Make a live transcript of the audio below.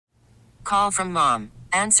Call from mom.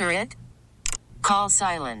 Answer it. Call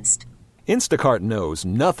silenced. Instacart knows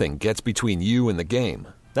nothing gets between you and the game.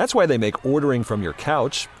 That's why they make ordering from your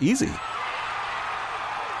couch easy.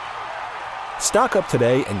 Stock up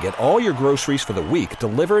today and get all your groceries for the week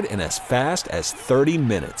delivered in as fast as 30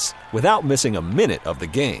 minutes without missing a minute of the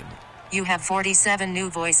game. You have 47 new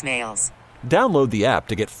voicemails. Download the app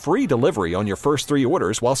to get free delivery on your first 3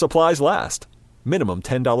 orders while supplies last. Minimum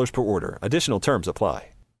 $10 per order. Additional terms apply.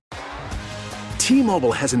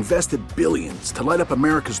 T-Mobile has invested billions to light up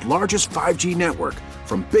America's largest 5G network,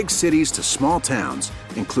 from big cities to small towns,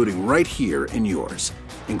 including right here in yours.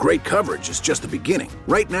 And great coverage is just the beginning.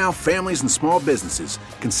 Right now, families and small businesses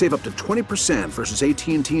can save up to 20% versus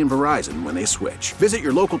AT&T and Verizon when they switch. Visit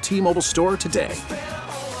your local T-Mobile store today.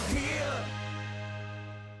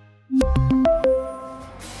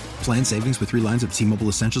 Plan savings with 3 lines of T-Mobile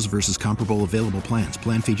Essentials versus comparable available plans.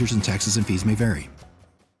 Plan features and taxes and fees may vary.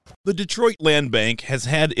 The Detroit Land Bank has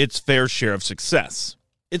had its fair share of success.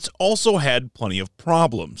 It's also had plenty of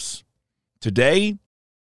problems. Today,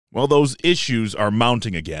 well, those issues are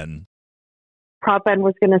mounting again. Prop N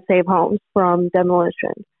was going to save homes from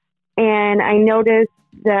demolition. And I noticed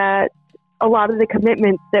that a lot of the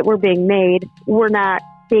commitments that were being made were not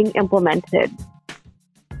being implemented.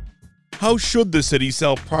 How should the city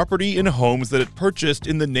sell property and homes that it purchased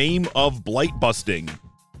in the name of blight busting?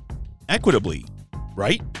 Equitably,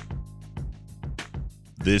 right?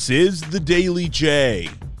 This is the Daily J.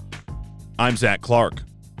 I'm Zach Clark.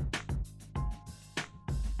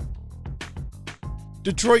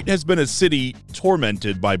 Detroit has been a city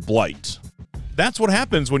tormented by blight. That's what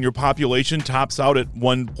happens when your population tops out at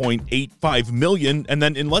 1.85 million and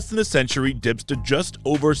then in less than a century dips to just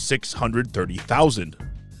over 630,000.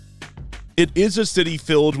 It is a city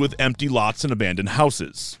filled with empty lots and abandoned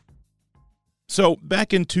houses. So,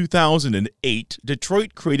 back in 2008,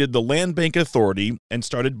 Detroit created the Land Bank Authority and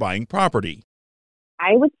started buying property.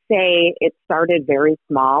 I would say it started very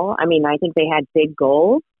small. I mean, I think they had big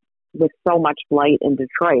goals with so much blight in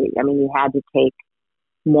Detroit. I mean, you had to take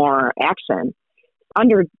more action.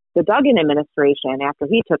 Under the Duggan administration, after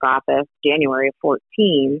he took office, January of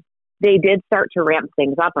 14, they did start to ramp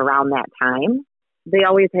things up around that time. They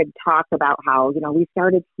always had talked about how, we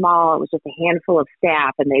started small. It was just a handful of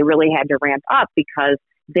staff, and they really had to ramp up because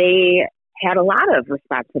they had a lot of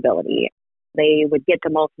responsibility. They would get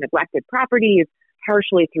the most neglected properties,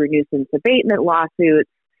 partially through nuisance abatement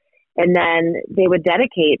lawsuits, and then they would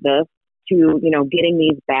dedicate this to, getting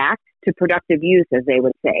these back to productive use, as they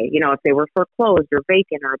would say. If they were foreclosed or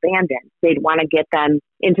vacant or abandoned, they'd want to get them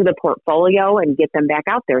into the portfolio and get them back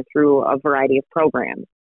out there through a variety of programs.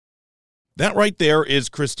 That right there is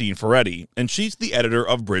Christine Ferretti, and she's the editor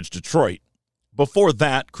of Bridge Detroit. Before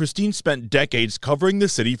that, Christine spent decades covering the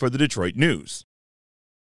city for the Detroit News.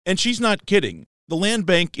 And she's not kidding. The land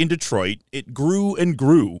bank in Detroit, it grew and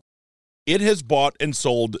grew. It has bought and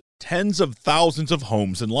sold tens of thousands of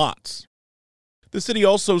homes and lots. The city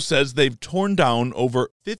also says they've torn down over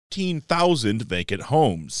 15,000 vacant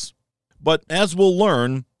homes. But as we'll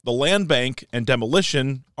learn, the land bank and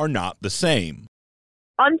demolition are not the same.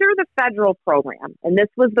 Under the federal program, and this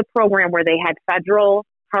was the program where they had federal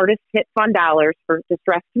hardest hit fund dollars for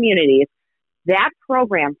distressed communities, that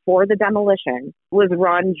program for the demolition was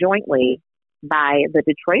run jointly by the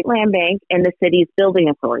Detroit Land Bank and the city's building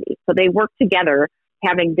authority. So they worked together,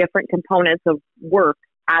 having different components of work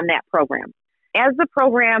on that program. As the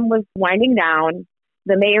program was winding down,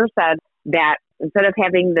 the mayor said that instead of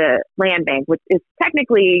having the land bank, which is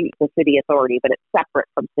technically the city authority, but it's separate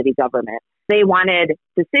from city government, they wanted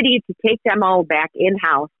the city to take demo back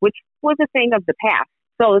in-house, which was a thing of the past.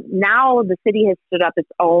 So now the city has stood up its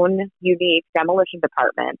own unique demolition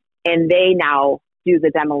department, and they now do the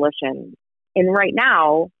demolition. And right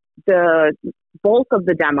now, the bulk of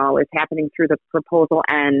the demo is happening through the Proposal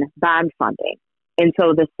N bond funding. And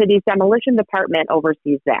so the city's demolition department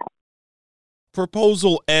oversees that.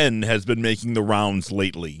 Proposal N has been making the rounds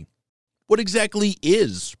lately. What exactly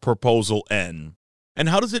is Proposal N? And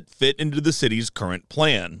how does it fit into the city's current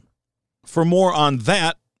plan? For more on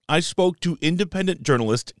that, I spoke to independent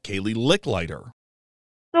journalist Kaylee Licklider.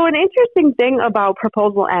 So an interesting thing about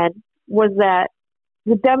Proposal N was that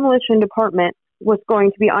the demolition department was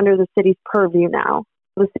going to be under the city's purview now.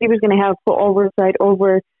 The city was going to have full oversight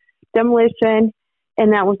over demolition,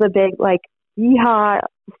 and that was a big, yeehaw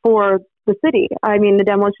for the city. I mean, the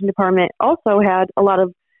demolition department also had a lot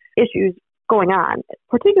of issues going on,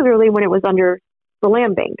 particularly when it was under the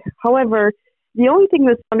land bank. However, the only thing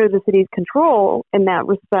that's under the city's control in that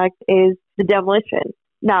respect is the demolition.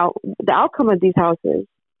 Now, the outcome of these houses,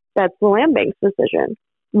 that's the land bank's decision.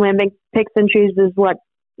 Land bank picks and chooses what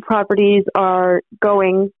properties are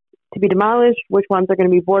going to be demolished, which ones are going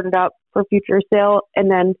to be boarded up for future sale, and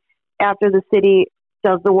then after the city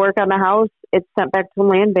does the work on the house, it's sent back to the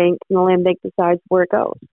land bank, and the land bank decides where it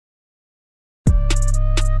goes.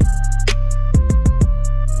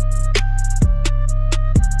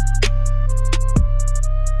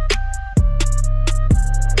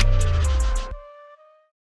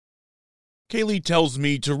 Kaylee tells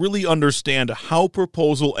me to really understand how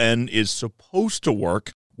Proposal N is supposed to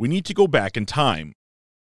work, we need to go back in time.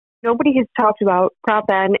 Nobody has talked about Prop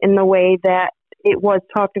N in the way that it was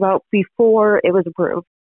talked about before it was approved.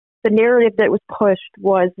 The narrative that was pushed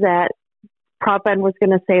was that Prop N was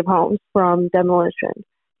going to save homes from demolition.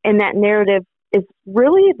 And that narrative is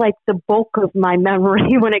really like the bulk of my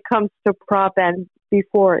memory when it comes to Prop N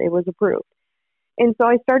before it was approved. And so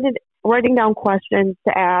I started writing down questions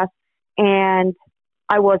to ask, and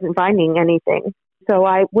I wasn't finding anything. So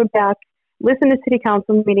I went back, listened to city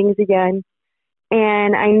council meetings again,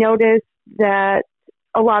 and I noticed that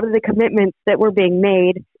a lot of the commitments that were being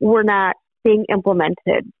made were not being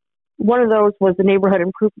implemented. One of those was the Neighborhood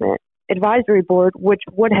Improvement Advisory Board, which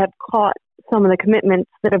would have caught some of the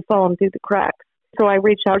commitments that have fallen through the cracks. So I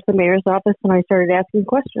reached out to the mayor's office and I started asking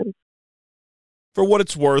questions. For what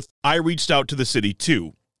it's worth, I reached out to the city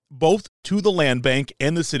too, both to the land bank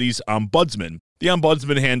and the city's ombudsman. The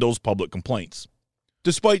ombudsman handles public complaints.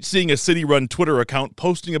 Despite seeing a city-run Twitter account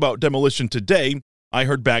posting about demolition today, I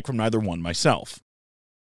heard back from neither one myself.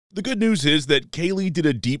 The good news is that Kaylee did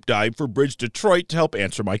a deep dive for Bridge Detroit to help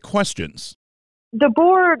answer my questions. The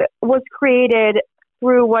board was created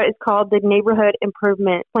through what is called the Neighborhood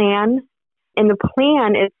Improvement Plan, and the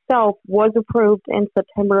plan itself was approved in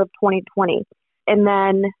September of 2020. And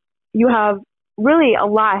then you have really a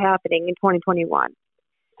lot happening in 2021.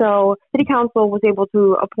 So City Council was able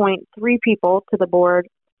to appoint 3 people to the board.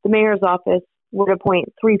 The mayor's office would appoint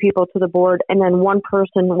 3 people to the board, and then 1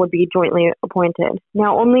 person would be jointly appointed.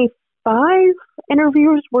 Now, only 5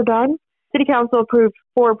 interviews were done. City Council approved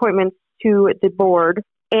 4 appointments to the board,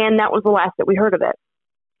 and that was the last that we heard of it.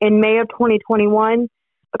 In May of 2021,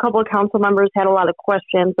 a couple of council members had a lot of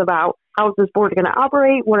questions about how is this board going to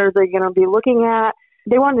operate, what are they going to be looking at.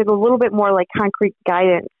 They wanted a little bit more like concrete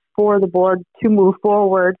guidance for the board to move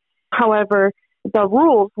forward. However, the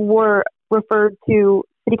rules were referred to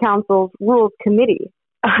City Council's Rules Committee.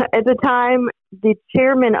 At the time, the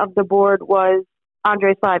chairman of the board was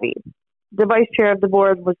Andre Spivey. The vice chair of the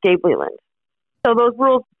board was Gabe Leland. So those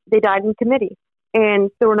rules, they died in committee, and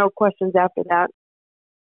there were no questions after that.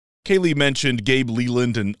 Kaylee mentioned Gabe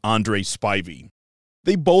Leland and Andre Spivey.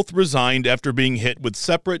 They both resigned after being hit with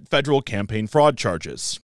separate federal campaign fraud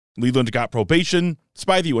charges. Leland got probation,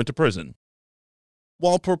 Spivey went to prison.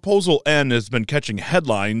 While Proposal N has been catching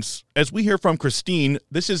headlines, as we hear from Christine,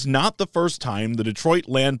 this is not the first time the Detroit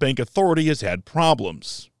Land Bank Authority has had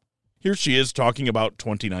problems. Here she is talking about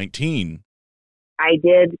 2019. I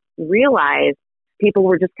did realize people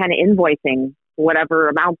were just kind of invoicing whatever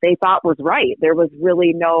amount they thought was right. There was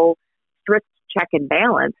really no strict check and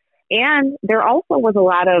balance. And there also was a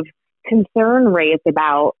lot of concern raised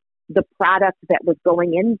about the product that was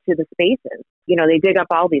going into the spaces. You know, they dig up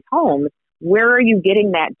all these homes. Where are you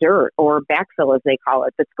getting that dirt, or backfill as they call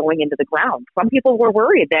it, that's going into the ground? Some people were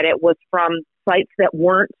worried that it was from sites that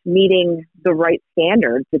weren't meeting the right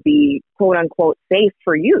standards to be quote unquote safe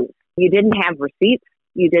for use. You didn't have receipts.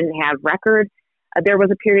 You didn't have records. There was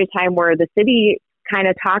a period of time where the city kind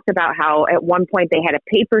of talked about how at one point they had a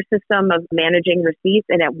paper system of managing receipts,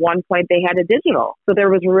 and at one point they had a digital. So there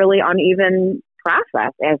was really uneven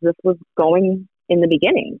process as this was going in the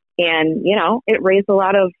beginning. And, you know, it raised a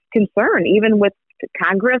lot of concern, even with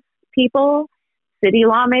Congress people, city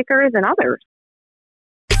lawmakers, and others.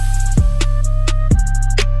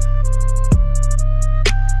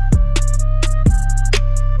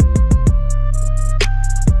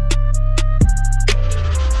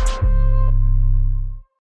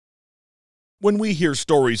 When we hear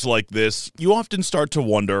stories like this, you often start to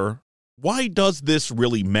wonder, why does this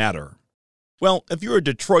really matter? Well, if you're a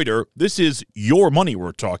Detroiter, this is your money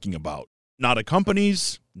we're talking about. Not a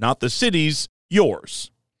company's, not the city's,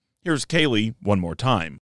 yours. Here's Kaylee one more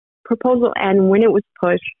time. Proposal N, when it was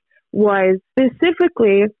pushed, was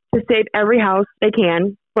specifically to save every house they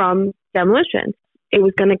can from demolition. It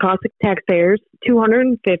was going to cost the taxpayers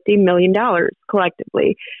 $250 million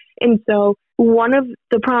collectively. And so one of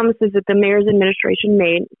the promises that the mayor's administration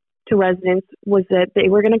made to residents was that they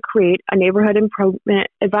were going to create a neighborhood improvement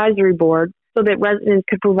advisory board so that residents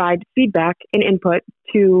could provide feedback and input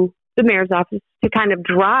to the mayor's office to kind of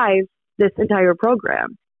drive this entire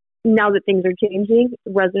program. Now that things are changing,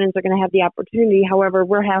 residents are going to have the opportunity. However,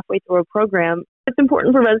 we're halfway through a program. It's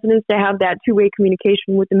important for residents to have that two-way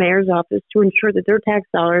communication with the mayor's office to ensure that their tax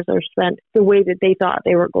dollars are spent the way that they thought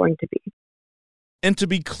they were going to be. And to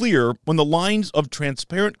be clear, when the lines of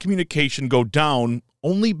transparent communication go down,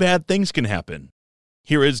 only bad things can happen.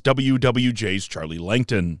 Here is WWJ's Charlie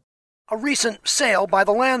Langton. A recent sale by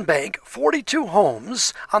the land bank, 42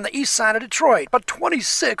 homes on the east side of Detroit, but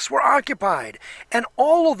 26 were occupied. And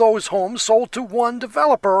all of those homes sold to one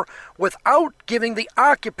developer without giving the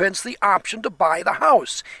occupants the option to buy the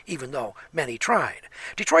house, even though many tried.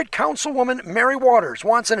 Detroit Councilwoman Mary Waters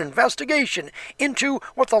wants an investigation into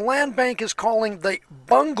what the land bank is calling the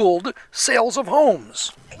bungled sales of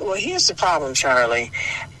homes. Well, here's the problem, Charlie.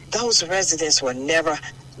 Those residents were never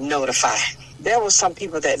notified. There were some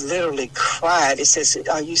people that literally cried. It says,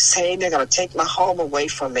 are you saying they're going to take my home away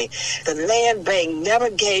from me? The land bank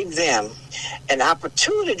never gave them an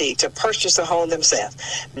opportunity to purchase a home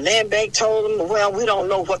themselves. The land bank told them, well, we don't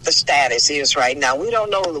know what the status is right now. We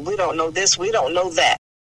don't know this, we don't know that.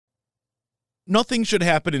 Nothing should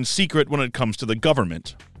happen in secret when it comes to the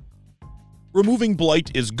government. Removing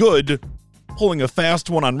blight is good, pulling a fast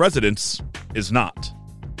one on residents is not.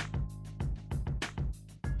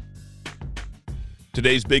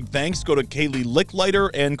 Today's big thanks go to Kaylee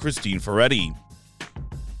Licklider and Christine Ferretti.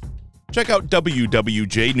 Check out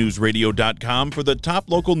WWJNewsRadio.com for the top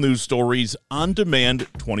local news stories on demand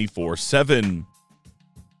 24/7.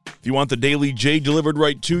 If you want the Daily J delivered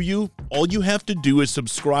right to you, all you have to do is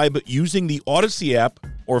subscribe using the Odyssey app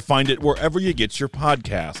or find it wherever you get your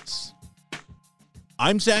podcasts.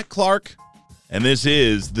 I'm Zach Clark, and this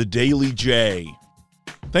is the Daily J.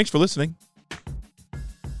 Thanks for listening.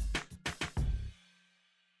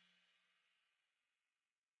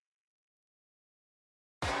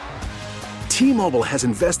 T-Mobile has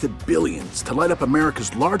invested billions to light up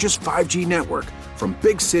America's largest 5G network, from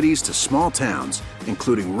big cities to small towns,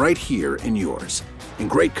 including right here in yours. And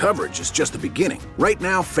great coverage is just the beginning. Right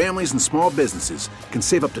now, families and small businesses can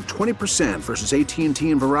save up to 20% versus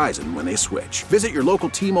AT&T and Verizon when they switch. Visit your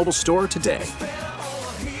local T-Mobile store today.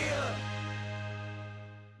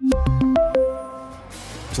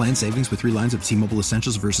 Plan savings with 3 lines of T-Mobile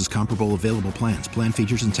Essentials versus comparable available plans. Plan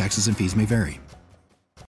features and taxes and fees may vary.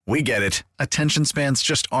 We get it. Attention spans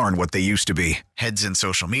just aren't what they used to be. Heads in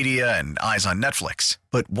social media and eyes on Netflix.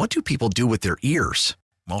 But what do people do with their ears?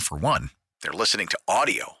 Well, for one, they're listening to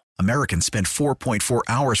audio. Americans spend 4.4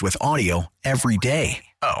 hours with audio every day.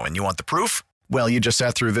 Oh, and you want the proof? Well, you just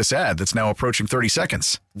sat through this ad that's now approaching 30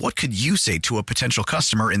 seconds. What could you say to a potential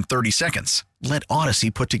customer in 30 seconds? Let Odyssey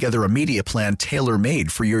put together a media plan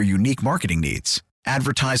tailor-made for your unique marketing needs.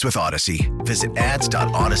 Advertise with Odyssey. Visit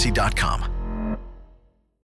ads.odyssey.com.